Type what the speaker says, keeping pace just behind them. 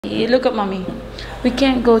Look at mommy. We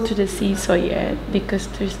can't go to the seesaw yet because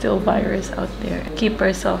there's still virus out there. Keep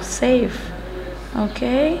ourselves safe.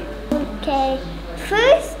 Okay? Okay.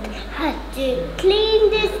 First, have to clean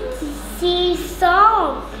the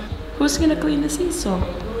seesaw. Who's gonna clean the seesaw?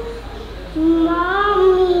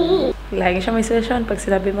 Mommy. Lagi siya may solusyon pag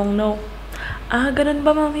sinabi mong no. Ah, ganun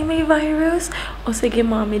ba, mommy? May virus? O sige,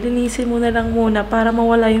 mommy, linisin mo na lang muna para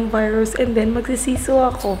mawala yung virus and then magsisiso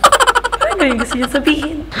ako. Ano yung gusto niya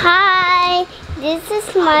sabihin? Hi, this is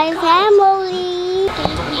my family.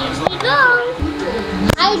 Here we go.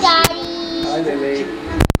 Hi, Daddy. Hi, Lily.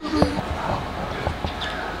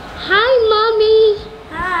 Hi, Mommy.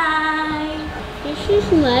 Hi! This is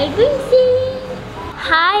my Gracie.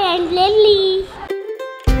 Hi, I'm Lily.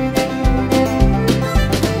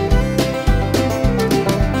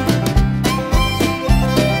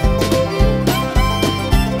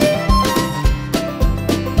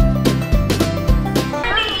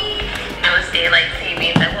 Daylight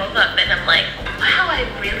savings. I woke up and I'm like, wow, I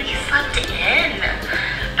really slept in.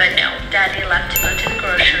 But no, Daddy left to go to the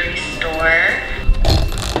grocery store.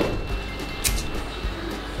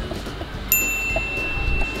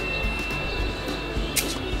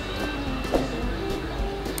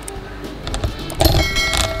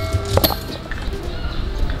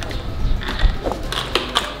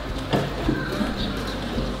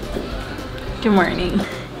 Good morning.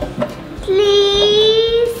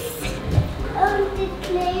 Please, I want to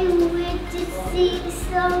play with the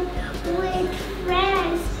seesaw with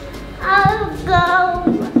friends. I'll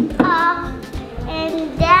go up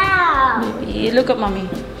and down. Baby, look at mommy.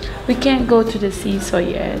 We can't go to the seesaw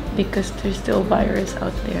yet because there's still virus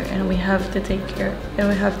out there and we have to take care and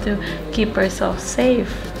we have to keep ourselves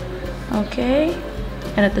safe. Okay?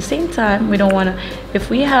 And at the same time, we don't want to, if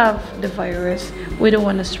we have the virus, we don't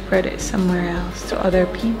want to spread it somewhere else to other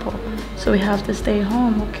people. So we have to stay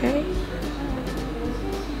home, okay?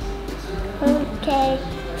 Okay.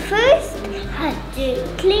 First, have to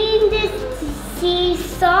clean the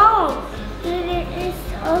seesaw. It is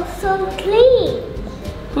also clean.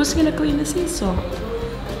 Who's gonna clean the seesaw?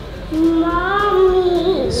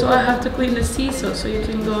 Mommy. So I have to clean the seesaw so you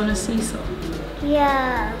can go on a seesaw.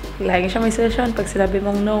 Yeah. Lagi siya may solusyon pag sinabi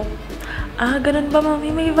mong no. Ah, ganun ba, mommy?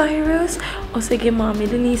 May virus? O sige, mommy,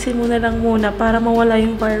 linisin mo na lang muna para mawala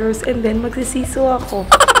yung virus and then magsisiso ako.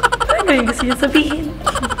 Ano yung gusto niya sabihin?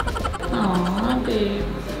 Aww, babe.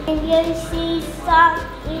 And your seesaw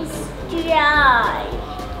is dry.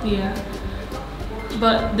 Yeah.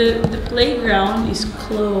 But the playground is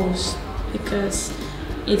closed because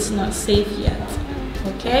it's not safe yet.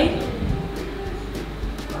 Okay?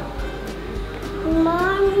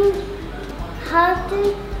 Mom, how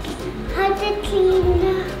to clean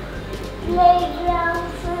the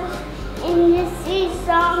playground first in the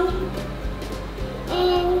seesaw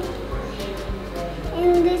and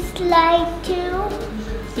in the slide too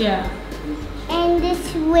Yeah. and the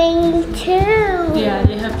swing too. Yeah,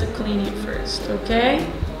 you have to clean it first, okay?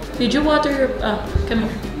 Did you water your... come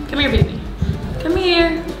here. Come here, baby. Come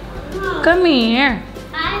here. Come here.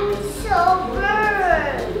 I'm so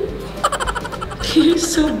burned. You're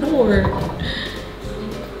so bored.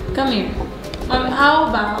 Come here. How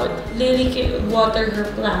about Lily can water her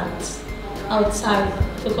plants outside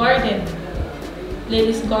the garden?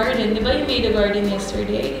 Lily's garden. Di ba you made a garden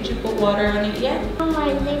yesterday? Did you put water on it yet?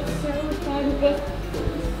 My lips are tender.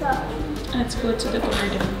 Let's go to the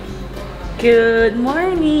garden. Good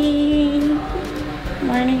morning.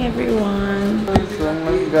 Morning, everyone.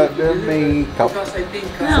 Someone got their makeup.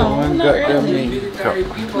 No, Someone not got their really. makeup.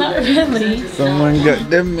 Not really. Someone got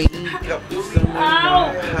their makeup. Someone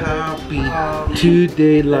not happy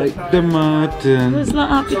today like the mutton. Who's not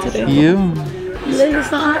happy today? You? Lily's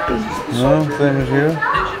not happy. No, same as you.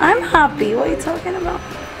 I'm happy. What are you talking about?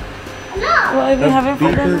 What are we The having for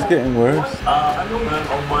beeping's dinner? getting worse.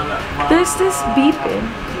 There's this beeping.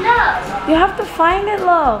 No. You have to find it,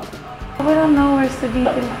 love. We don't know where's the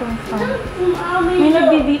beeping come from. May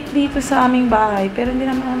nagbi-beep dito sa aming bahay, pero hindi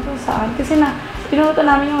naman alam kung saan. Kasi binunod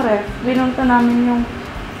namin yung ref, binunod namin yung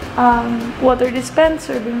water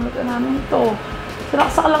dispenser, binunod namin ito. So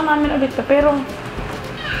nakasaka lang namin ulit ito, pero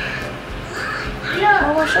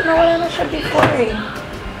nawala na siya before eh.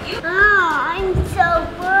 Oh, I'm so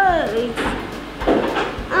bored.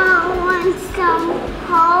 I want some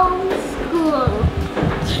homeschool.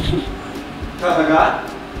 Talaga?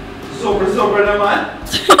 Sober naman?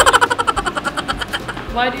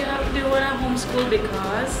 Why do you have to want to homeschool?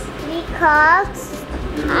 Because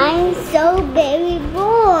I'm so very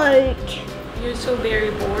bored. you're so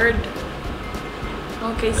very bored.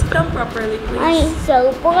 Okay, sit down properly, please. I'm so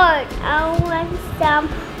bored. I want some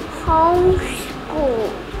homeschool.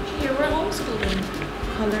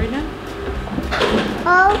 color them?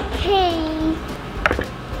 Okay.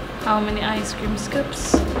 How many ice cream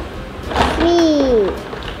scoops? 3.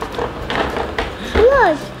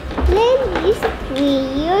 Look, Lily is 3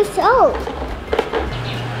 years old.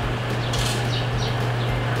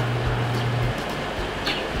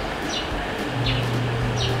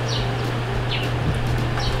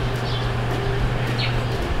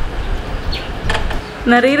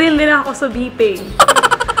 Naririndi na ako sa beeping.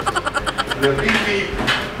 The beep.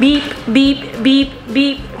 Beep, beep, beep,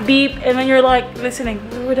 beep, beep. And then you're like listening.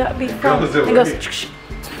 Where would that be from? Goes It away. goes.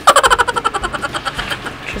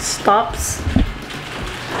 Just stops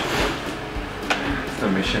It's the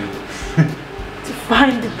mission. to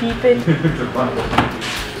find the beeping. To find the beep.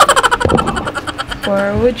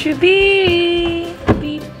 Where would you be?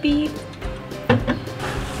 Beep, beep.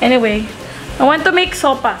 Anyway, I want to make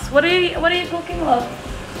sopas. What are you cooking, love?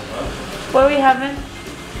 What are we having?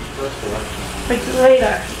 Like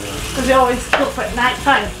later. Because we always cook at night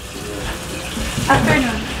time.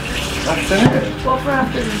 Afternoon. Afternoon. What for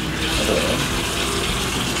afternoon?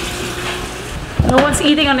 No one's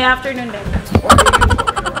eating on the afternoon then. What are you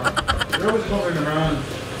talking about? You're always moving around.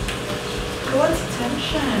 Who wants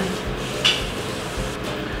attention?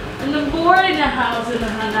 And the board in the house, in the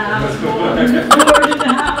house board. Board in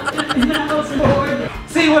the house board.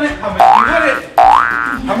 Say you want it. How much do you want it?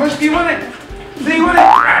 How much do you want it? Say you want it.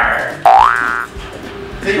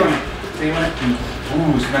 Say you want it. Say you want it.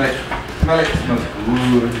 Ooh, smell it. Smell it. It smells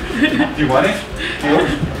good. Do you want it?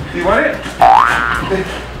 Do you want it? Okay.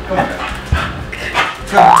 Come on.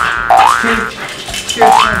 Come on.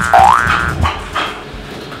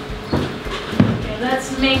 Okay, let's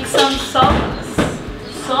make some sopas.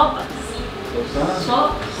 Sopas.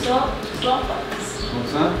 Sopas.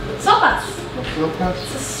 What's that? Sopas. Sopas?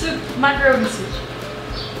 It's a soup, macaroni soup.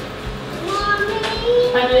 Mommy.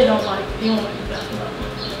 I really don't like it. You don't like that.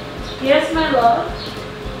 Yes, my love.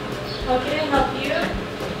 Okay, help you.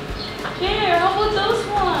 Here, how about those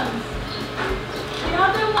ones? The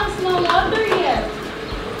other one's no wonder yet.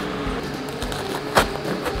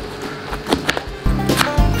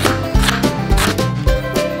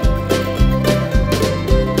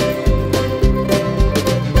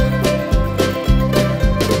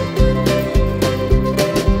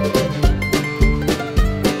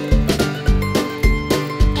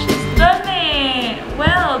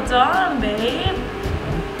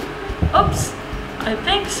 Oops, I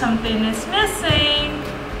think something is missing.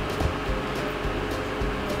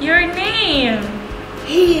 Your name.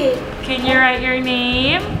 Can you write your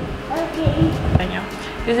name? Okay.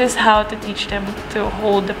 This is how to teach them to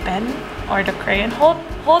hold the pen or the crayon. Hold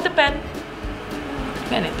the pen.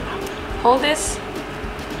 Ganito. Hold this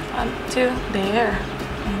to there.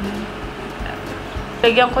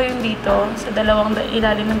 Lagyan ko yung dito sa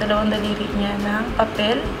ilalim ng dalawang daliri niya ng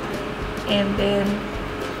papel. And then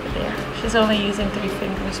there. She's only using 3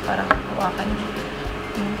 fingers para hawakan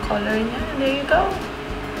yung color niya. There you go.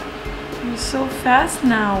 You're so fast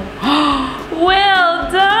now.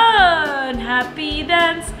 Well done! Happy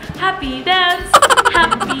dance! Happy dance!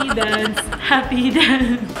 Happy dance! Happy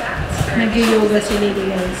dance! Nag-yoga si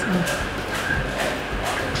Lily, guys.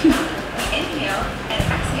 Inhale and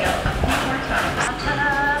exhale a few more times.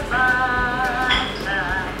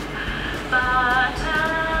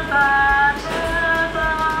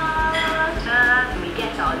 We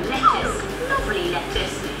get our lettuce, lovely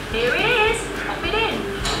lettuce. Here it is. Pop it in.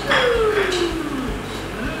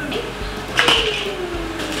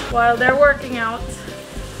 While they're working out,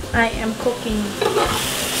 I am cooking.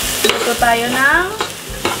 Ito tayo ng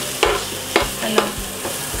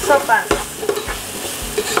sopas.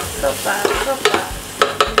 Sopas.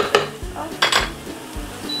 Oh.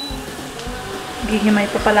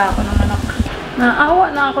 Gigimay pa pala ako ng manok.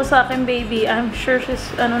 Naawa na ako sa akin, baby. I'm sure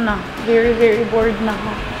she's, very, very bored na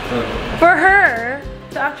ako. For her,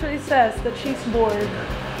 it actually says that she's bored.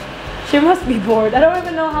 She must be bored. I don't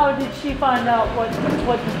even know how did she find out what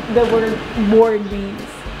the word bored means.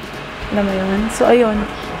 Alam mo yun? So, ayun.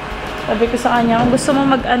 Sabi ko sa kanya, kung gusto mo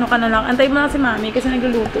mag-ano ka na lang, antay mo lang si mami kasi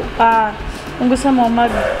nagluluto pa. Kung gusto mo,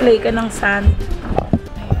 mag-play ka ng sand.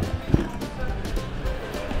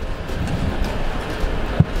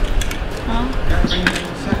 Huh?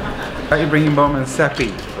 Are you bringing Mom and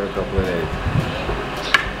Seppi for a couple of days?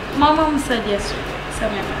 Mom said yesterday,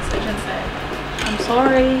 sent me a message and said, I'm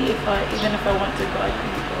sorry even if I want to go, I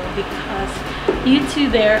can't go because you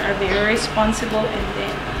two there are very responsible and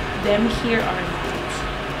then them here are not.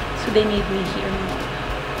 So they need me here more.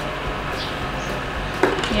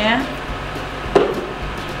 Yeah?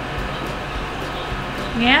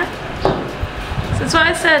 Yeah? So that's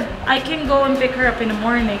why I said I can go and pick her up in the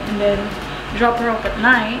morning and then drop her off at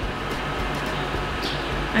night.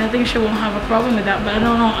 I think she won't have a problem with that, but I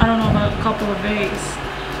don't know about a couple of days.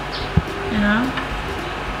 You know?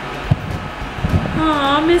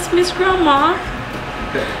 Aw, miss Grandma.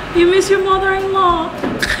 You miss your mother-in-law.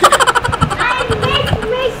 I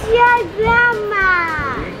miss your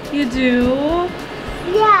grandma. You do?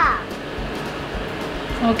 Yeah.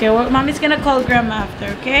 Okay, well, Mommy's gonna call Grandma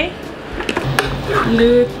after, okay?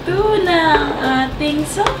 Luto na ang ating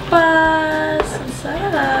sopas. Ang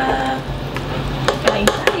sarap. Kain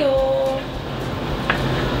tayo.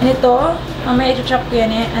 Ito, mamaya i-chop ko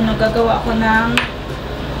yan eh. Gagawa ko ng,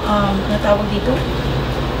 ano tawag dito?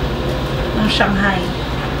 Ng Shanghai.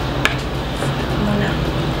 Muna.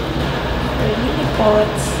 Really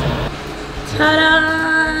pots. Ta-da!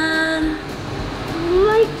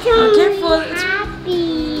 My tummy careful.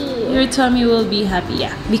 happy. Your tummy will be happy,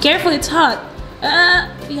 yeah. Be careful, it's hot.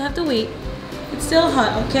 You have to wait. It's still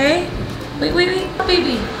hot, okay? Wait,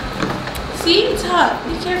 baby. See, it's hot.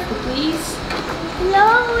 Be careful, please.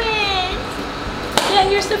 Blow it. Yeah,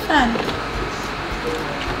 here's the fan.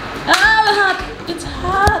 Hot. It's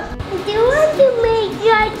hot. Do you want to make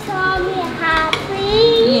your tummy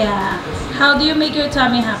happy? Yeah. How do you make your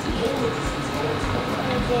tummy happy?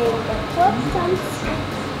 Put some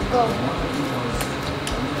go.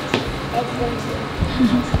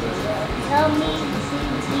 Tummy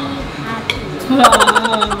be happy.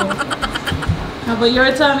 Wow. How about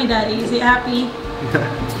your tummy, Daddy? Is it happy? Yeah.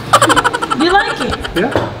 Do you like it?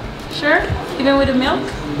 Yeah. Sure? Even with the milk?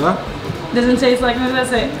 Huh? Doesn't taste like milk,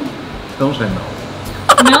 does it? Don't say no.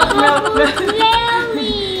 Milk.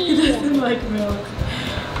 Lily. He doesn't like milk.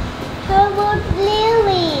 How about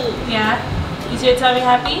Lily? Yeah? Is your tummy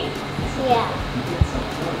happy? Yeah.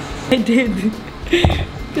 I did.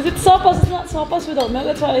 Because it's sopas, it's not sopas without milk.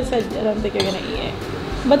 That's why I said I don't think you're gonna eat it.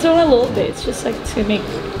 But it's only a little bit. It's just like to make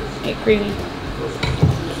it creamy.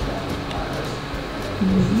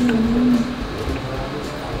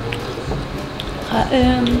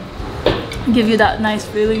 Give you that nice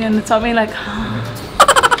feeling in the tummy, like. Do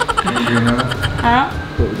you know? Huh?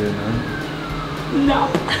 What do you know? No.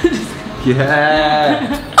 Yeah.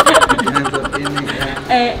 Hands up in the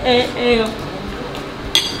air.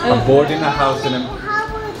 I'm bored in a house and I'm How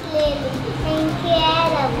about Lily?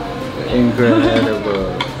 Incredible.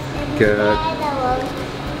 incredible. Good. Incredible.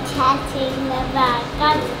 Chatting about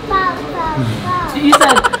God. You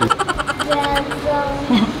said.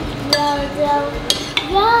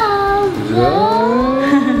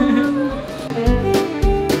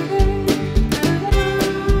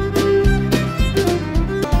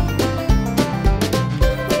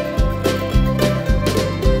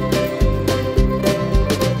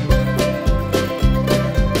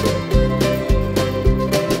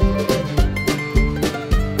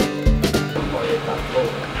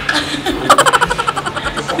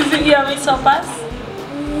 Is it yummy sopas?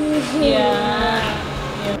 Yeah.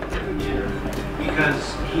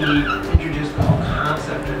 Because he introduced the whole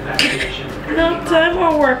concept of vaccination. Nap time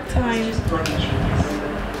or work time?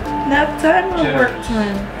 Nap time or work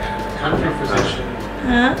time? Country physician.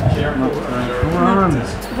 Huh? Come on.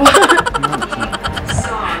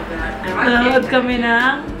 Nanood kami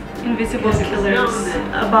ng Invisible Killers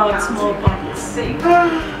about smallpox.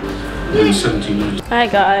 Hi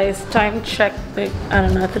guys, time check, like, I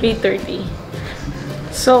don't know, 3:30.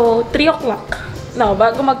 So, 3 o'clock. No,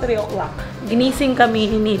 bago mag 3 o'clock, ginising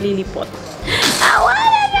kami ni Lilipot. I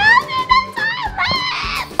wanna go to the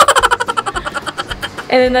toilet!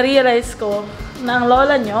 And then na-realize ko na ang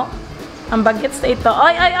lola nyo, ang bagets na ito,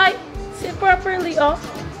 ay! Sit properly, oh.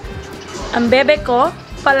 Ang bebe ko,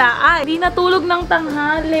 pala, hindi natulog ng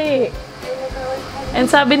tanghali.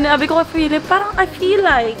 And sabi ko kay Philip, parang I feel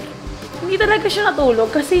like, hindi talaga siya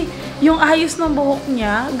natulog kasi yung ayos ng buhok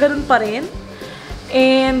niya, ganun pa rin.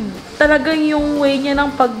 And talagang yung way niya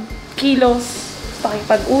ng pagkilos,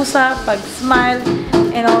 pakipag-usap, pag-smile,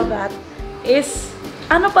 and all that, is,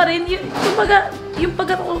 ano pa rin, yung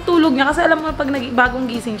pagkatulog niya, kasi alam mo pag bagong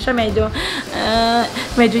gising siya, medyo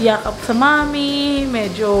yakap sa mami,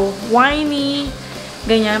 medyo whiny,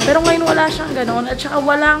 ganyan. Pero ngayon wala siyang ganon, at saka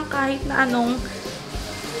walang kahit na anong,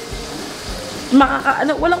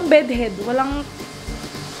 walang bedhead, walang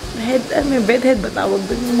head, may bedhead ba tawag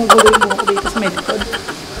doon? Yung magulo yung buhok dito sa medicod.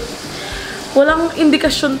 Walang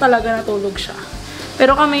indikasyon talaga na tulog siya.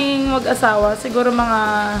 Pero kaming mag-asawa, siguro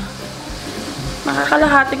mga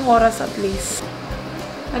kalahating oras at least.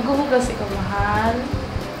 Naghuhugas ikaw, mahal.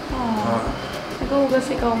 Oh. Naghuhugas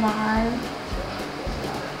ikaw, mahal.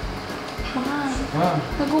 Mahal.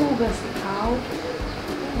 Naghuhugas ikaw.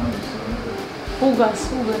 Hugas.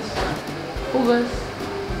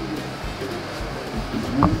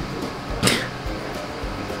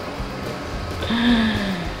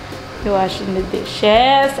 washing the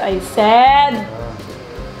dishes. I said.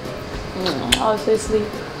 Oh, so sleep.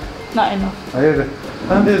 Not enough.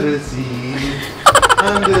 Under the sea.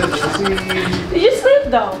 Under the sea. Did you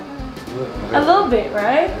sleep though? A little bit,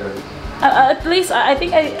 right? At least I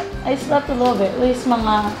think I slept a little bit. At least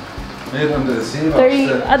mga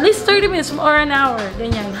 30, at least 30 minutes or an hour.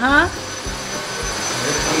 Ganyan, huh?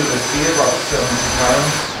 Under the sea about 70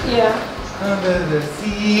 times. Yeah. Under the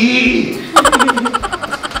sea.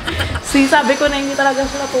 See, sabi ko na hindi talaga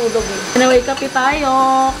siya natulog eh. Anyway, kape tayo.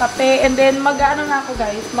 Kape. And then mag-ano na ako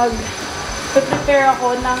guys. Mag-prepare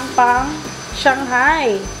ako ng pang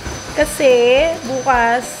Shanghai. Kasi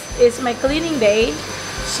bukas is my cleaning day.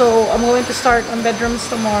 So, I'm going to start on bedrooms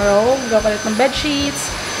tomorrow. Gapalit ng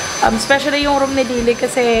bedsheets. Especially yung room ni Lily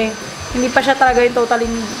kasi hindi pa siya talaga yung totally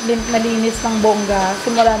nalinis ng bongga.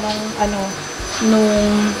 Simula nung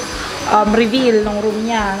reveal ng room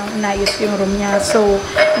niya, nung inayos yung room niya. So,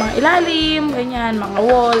 mga ilalim, ganyan, mga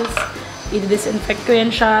walls. I-disinfect ko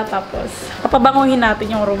yan siya. Tapos, papabanguhin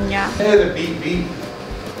natin yung room niya. Hey, the beep.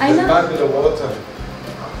 I know. It's bad with the water.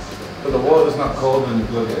 But the water's not cold when you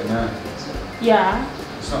plug it in there. Yeah.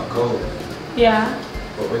 It's not cold. Yeah.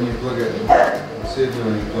 But when you plug it in, see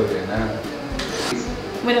when you plug it in there.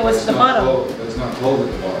 When it was at the bottom. It's not cold at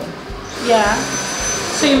the bottom. Yeah.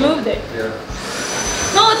 So you moved it. Yeah.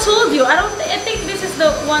 No, I told you. I think this is the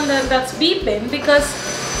one that's beeping because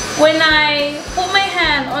when I put my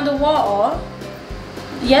hand on the wall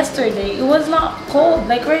yesterday, it was not cold.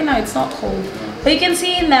 Like right now, it's not cold. But you can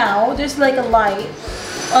see now, there's like a light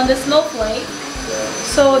on the snowflake.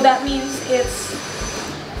 So that means it's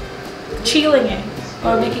chilling it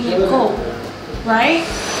or making it cold, right?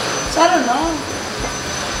 So I don't know.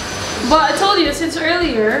 But I told you since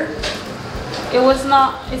earlier,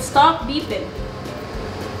 it stopped beeping.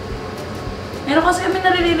 Meron kasi kami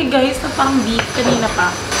naririnig guys na parang beep kanina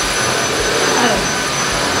pa. Ayun.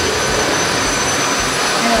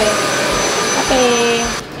 Anyway. Okay.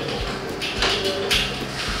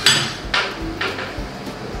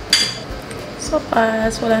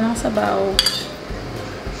 Sopas. Wala nang sabaw.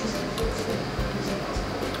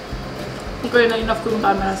 Hindi ko na enough ko yung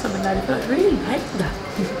camera sa bandali. But I really like that.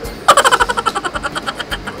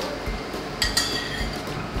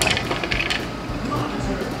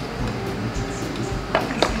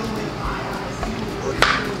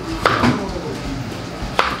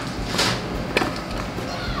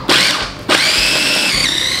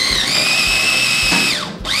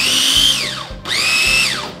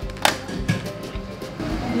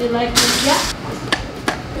 You like this? Yeah?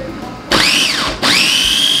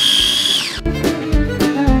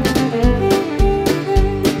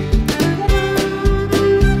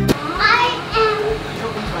 I am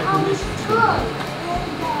school.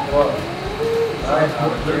 What? I'm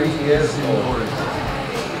 3 years old.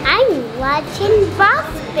 I'm watching Boss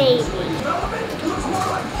Baby.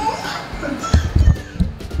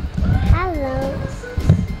 Hello.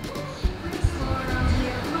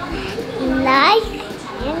 Like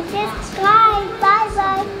and subscribe. Bye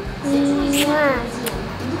bye.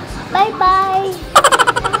 Bye bye.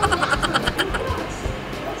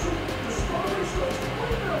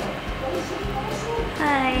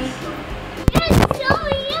 Hi. You're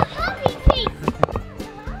showing your happy face.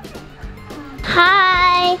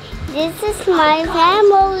 Hi, this is my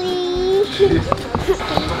family. Here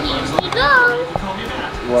we go.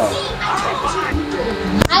 Wow.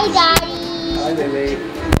 Hi, Daddy. Hi, Lily.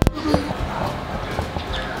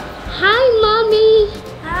 Hi, Mommy.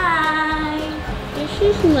 Hi. This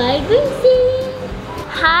is my Gustong.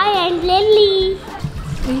 Hi, I'm Lily.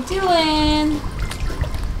 What are you doing?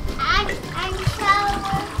 I'm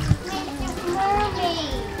mermaid.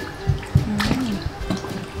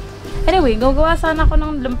 Anyway, gagawa sana ako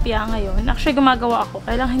ng lumpia ngayon. Actually, gumagawa ako.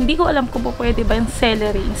 Kaya lang, hindi ko alam kung pwede ba yung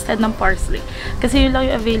celery instead ng parsley. Kasi yun lang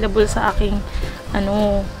yung available sa aking,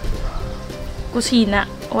 kusina.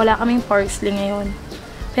 Wala kaming parsley ngayon.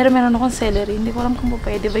 Pero meron akong celery. Hindi ko alam kung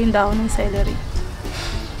pwede ba yung dahon ng celery.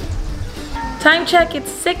 Time check, it's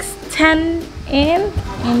 6:10 and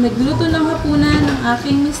nagluto ng hapunan ng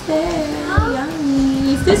aking mister.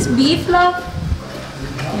 Yummy. Is this beef, love?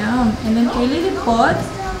 Yum. And then kay Lily Pot,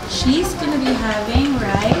 she's gonna be having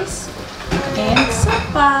rice and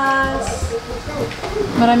sopas.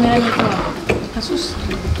 Marami-rami ito. Asus,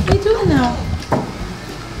 what are you doing now?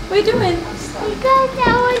 What are you doing? Because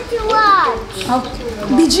I want to watch. Oh,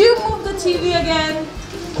 did you move the TV again?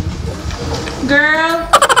 Girl!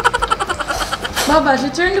 Baba, she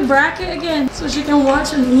turned the bracket again so she can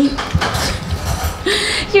watch and eat.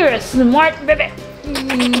 You're a smart baby.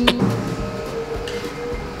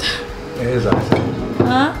 It is icy.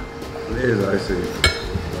 Huh? It is icy.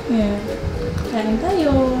 Yeah. Kain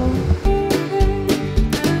tayo.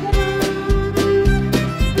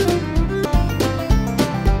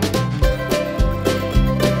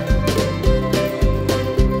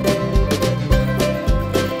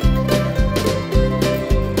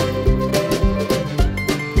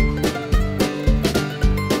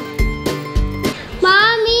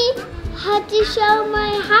 Mommy, had to show my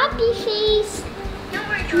happy face. Don't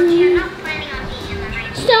worry, Georgie, you're not planning on being in the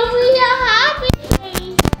rain. Show me your happy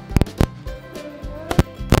face.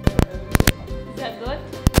 Is that good?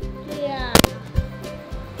 Yeah.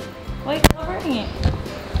 Why are you covering it?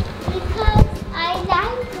 Because I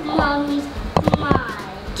like Mommy's smile.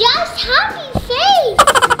 Just happy face.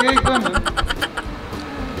 Okay, come on.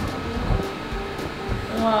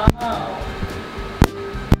 Wow.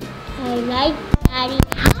 I like Daddy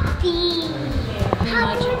happy.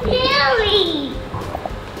 Happy Billy.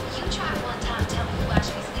 You try one time, tell me who I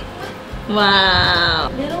should be sleeping with.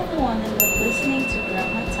 Wow. Little Moana loved listening to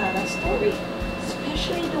Grandma Tara's story,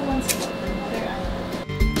 especially the ones about the mother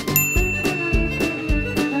island.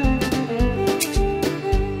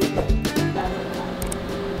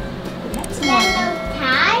 The next morning, Yellow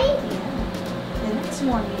tie. the next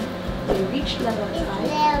morning, they reached Level Is 5.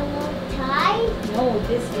 yellow tie. No,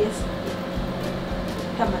 this is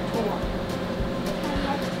Kamatoa.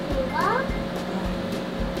 Kamatua.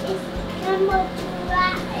 Is Kamatua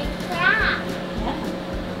a crab? Yeah.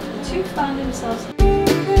 The two found themselves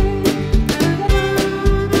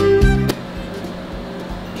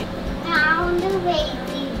Down the way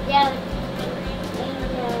to the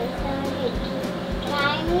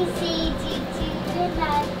Can we see you to the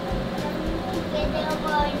night with the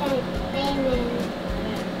boy like Damon?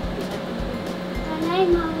 Can I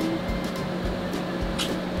mom?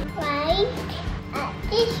 Right?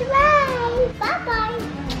 It's right.